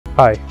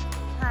Hi.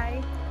 Hi.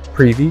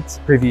 Привет.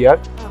 Привет.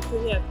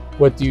 Привет.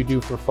 What do you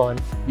do for fun?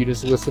 You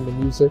just listen to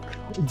music?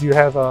 Do you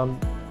have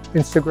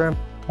Instagram?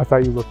 I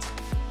thought you looked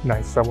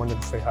nice. I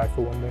wanted to say hi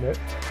for 1 minute.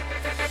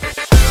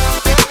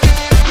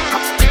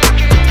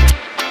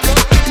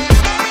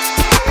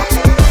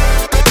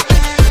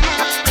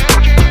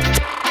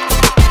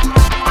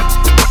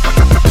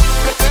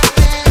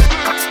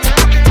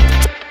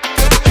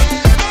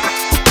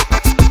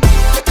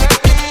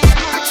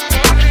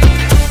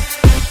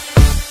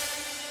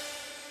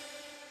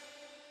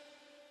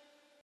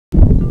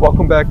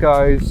 Welcome back,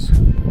 guys,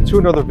 to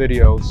another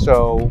video.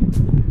 So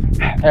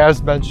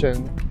as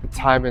mentioned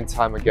time and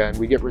time again,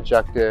 we get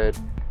rejected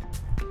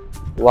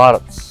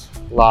lots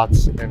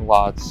and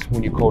lots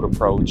when you cold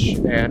approach.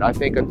 And I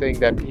think a thing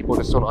that people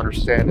just don't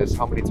understand is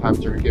how many times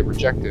you're gonna get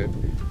rejected.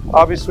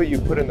 Obviously you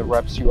put in the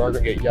reps, you are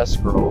gonna get yes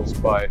girls,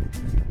 but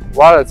a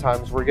lot of the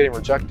times we're getting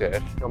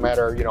rejected no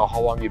matter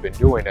how long you've been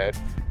doing it.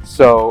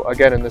 So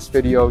again, in this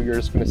video, you're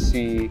just gonna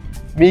see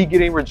me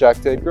getting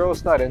rejected,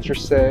 girl's not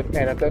interested,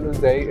 and at the end of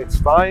the day, it's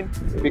fine,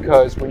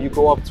 because when you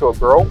go up to a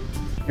girl,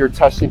 you're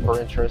testing for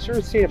interest. You're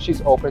seeing if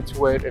she's open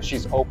to it, if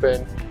she's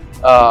open,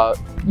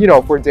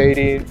 for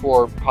dating,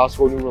 for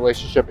possible new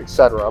relationship,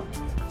 etc.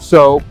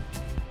 So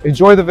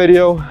enjoy the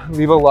video,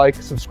 leave a like,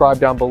 subscribe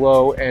down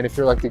below, and if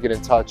you'd like to get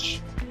in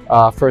touch,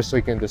 first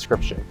link in the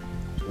description.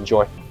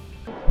 Enjoy.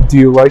 Do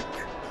you like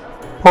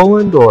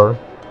Poland or?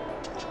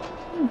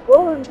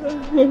 Poland.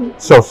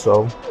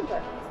 So.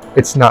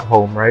 It's not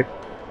home, right?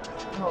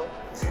 No.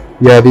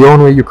 Yeah, the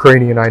only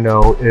Ukrainian I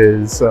know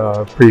is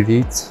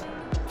Привет.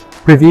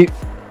 Привет.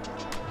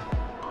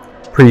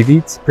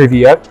 Привет.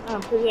 Привет.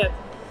 Привет.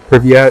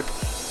 Привет.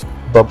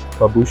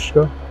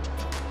 Babushka.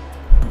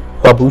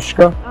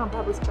 Babushka.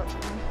 Babushka.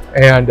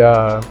 And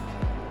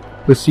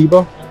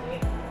Спасибо.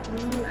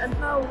 And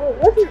now,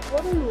 what do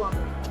you want?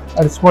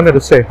 I just wanted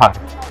to say hi.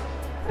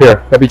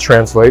 Here, let me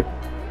translate.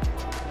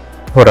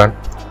 Hold on.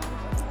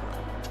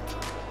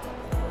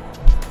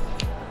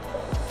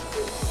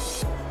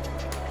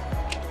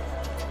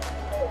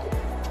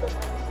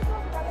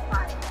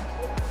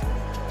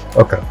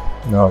 Okay,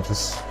 no,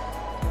 just...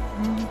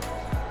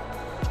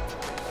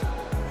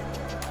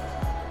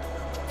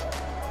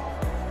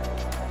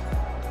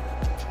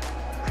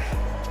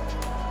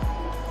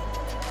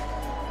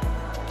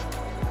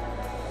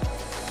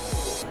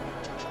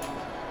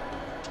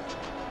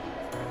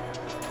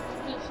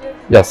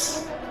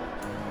 Yes.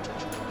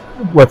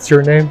 What's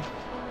your name?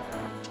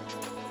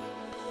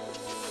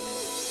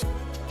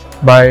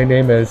 My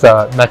name is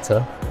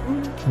Meta.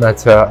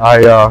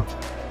 Meta.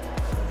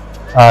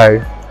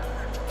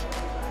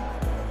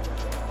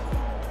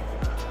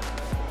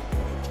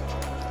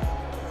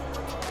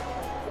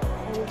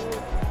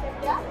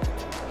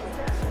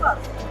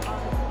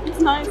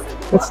 It's nice.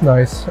 It's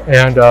nice.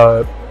 And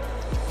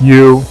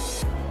you...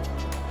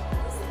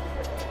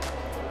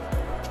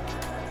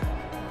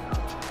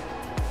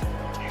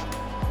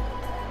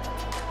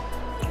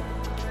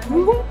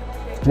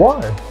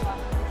 Why?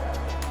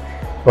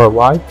 Or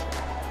why?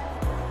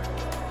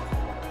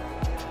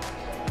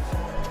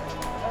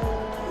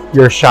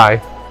 You're shy.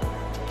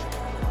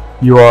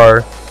 You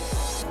are...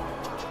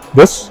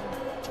 This?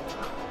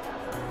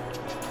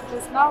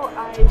 Just now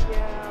I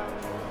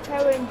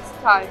haven't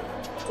time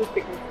to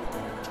speak with you.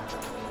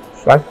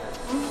 Shy?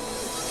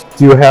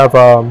 Do you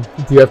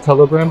have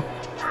Telegram?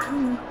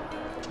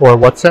 Or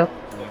WhatsApp?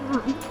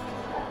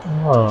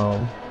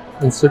 Oh,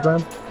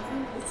 Instagram?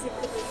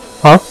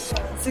 Huh?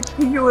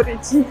 Security.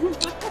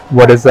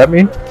 What does that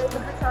mean?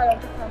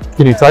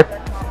 Can you type?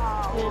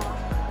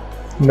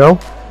 No?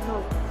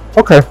 No.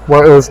 Okay,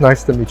 well, it was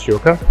nice to meet you,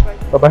 okay?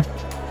 Bye-bye.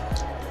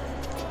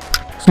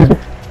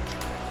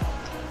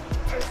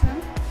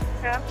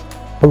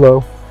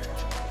 Hello.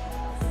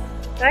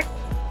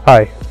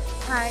 Hi.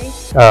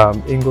 Hi.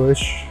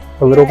 English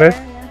a little bit?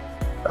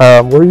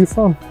 Yeah. Where are you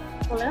from?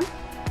 Poland?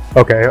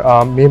 Okay,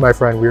 me and my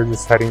friend, we were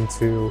just heading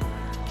to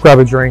grab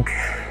a drink.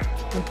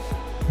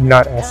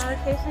 Not ask.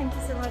 Okay, thank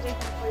you so much. I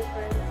have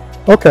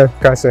boyfriend. Okay,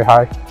 can I say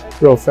hi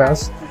real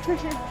fast?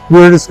 We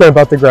were just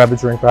about to grab a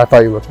drink, but I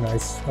thought you looked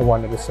nice. I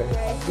wanted to say hi.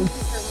 Thank you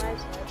so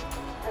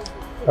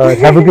much. Alright,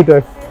 have a good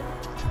day.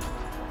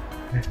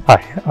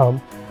 Hi,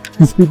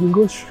 you speak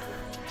English?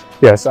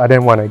 Yes, I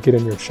didn't want to get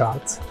in your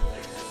shot.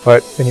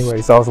 But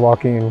anyways, I was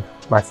walking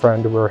my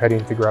friend, we were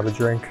heading to grab a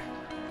drink.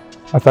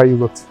 I thought you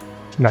looked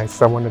nice.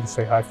 I wanted to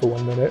say hi for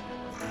 1 minute.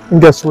 And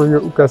guess where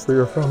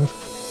you're from?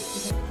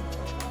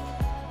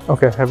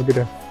 Okay, have a good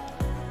day.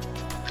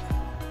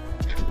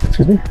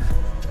 Excuse me?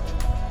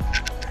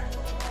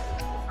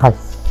 Hi.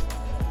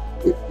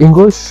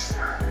 English?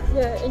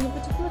 Yeah, any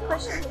particular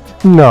question?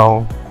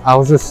 No, I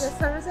was just... For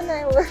some reason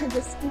I was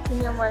just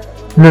speaking on my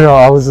own. No,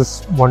 I was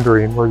just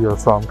wondering where you're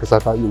from because I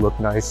thought you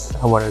looked nice.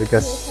 I wanted to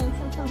guess. Yeah,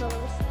 I'm from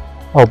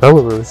Belarus. Oh,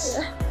 Belarus.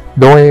 Yeah.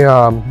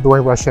 The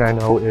only Russian I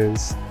know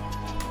is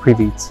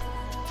Привет.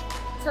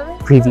 Sorry?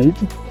 Привет.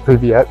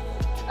 Привет.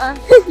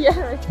 Yeah,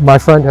 right. My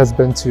friend has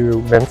been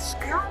to Minsk.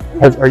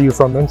 Are you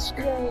from Minsk?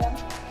 Yeah.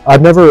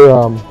 I've never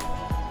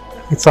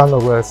It's on the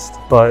list,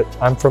 but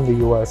I'm from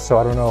the US, so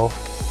I don't know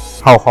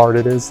how hard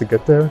it is to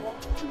get there.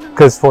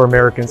 Because for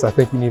Americans, I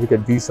think you need to get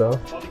visa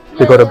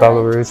to go to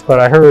Belarus. But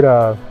I heard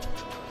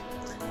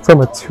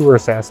from a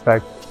tourist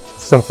aspect,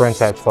 some friends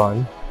had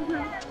fun.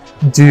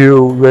 Do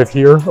you live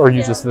here or are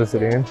you just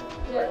visiting?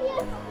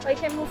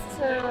 Like I moved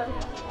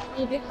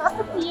maybe half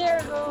of a year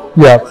ago.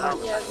 Yeah.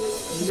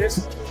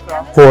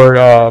 Yeah.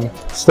 For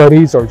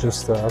studies or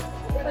just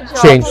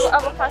change?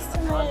 Our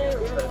customer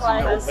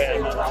requires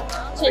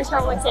to change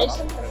our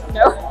location.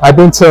 No. I've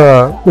been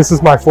to, this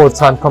is my 4th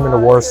time coming to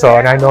Warsaw,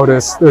 and I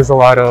noticed there's a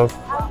lot of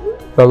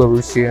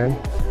Belarusian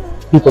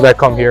people that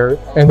come here,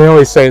 and they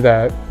always say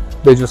that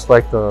they just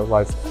like the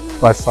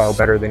lifestyle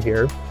better than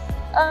here.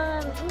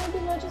 Maybe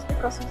not just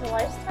because of the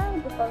lifestyle,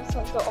 because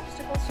of the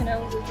obstacles, you know,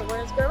 with the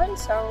world going.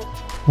 So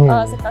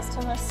the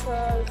customers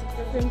that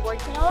we've been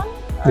working on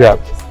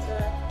just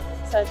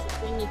said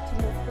that we need to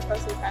move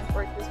because we can't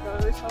work with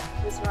Belarus or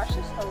with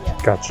Russia. So yeah.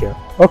 Gotcha.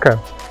 Okay.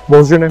 What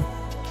was your name?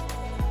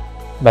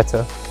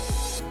 Meta.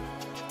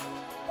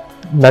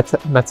 Meta?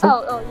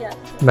 Oh yeah.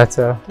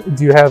 Meta.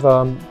 Do you have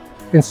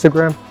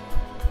Instagram?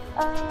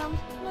 Not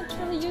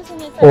really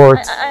using it. Or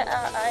I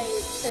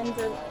kind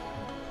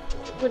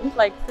of wouldn't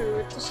like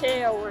to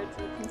share or to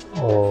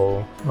continue.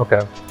 Oh,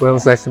 okay. Well, it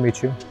was nice to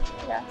meet you.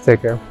 Yeah.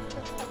 Take care.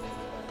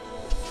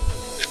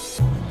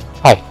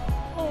 Hi.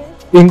 Hey.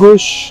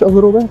 English a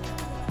little bit?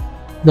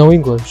 No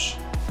English.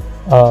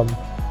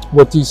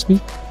 What do you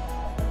speak?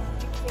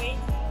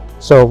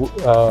 So,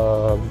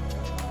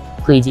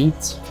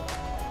 Привет.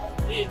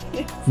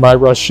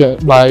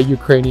 My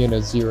Ukrainian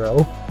is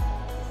 0.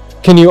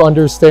 Can you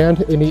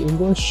understand any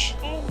English?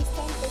 I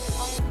understand,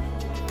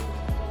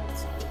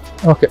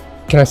 but Okay.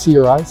 Can I see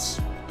your eyes?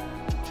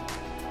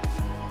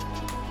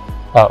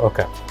 Oh,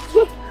 okay.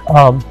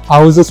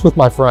 I was just with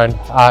my friend.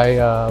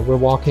 We're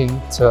walking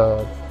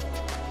to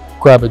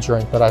grab a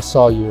drink, but I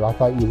saw you. I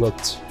thought you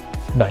looked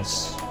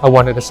nice. I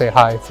wanted to say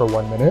hi for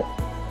 1 minute.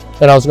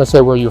 And I was going to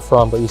say where you're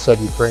from, but you said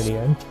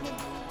Ukrainian.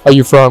 Are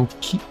you from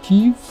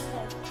Kyiv?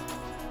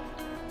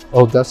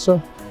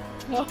 Odessa?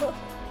 No.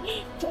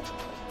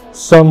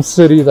 Some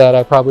city that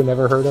I probably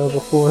never heard of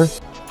before.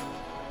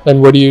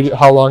 And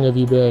how long have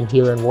you been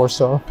here in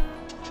Warsaw?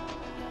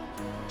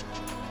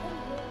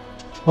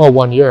 Oh,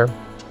 1 year.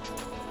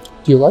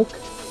 Do you like?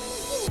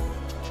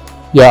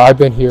 Yeah, I've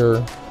been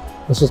here.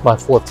 This is my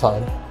 4th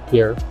time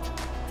here.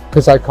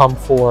 Because I come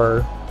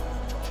for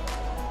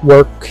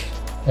work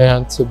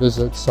and to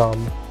visit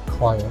some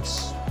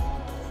clients.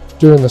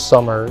 During the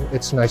summer,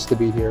 it's nice to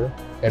be here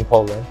in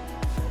Poland.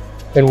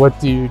 And what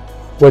do you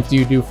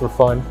do for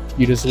fun?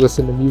 You just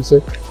listen to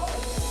music?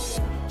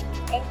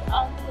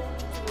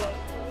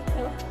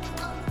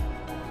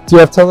 Do you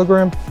have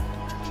Telegram?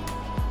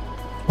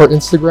 Or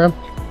Instagram?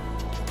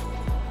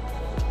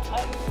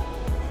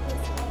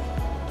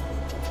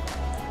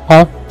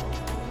 Huh?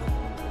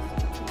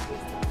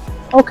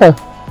 Okay.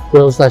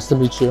 Well, it was nice to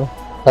meet you.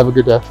 Have a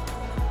good day.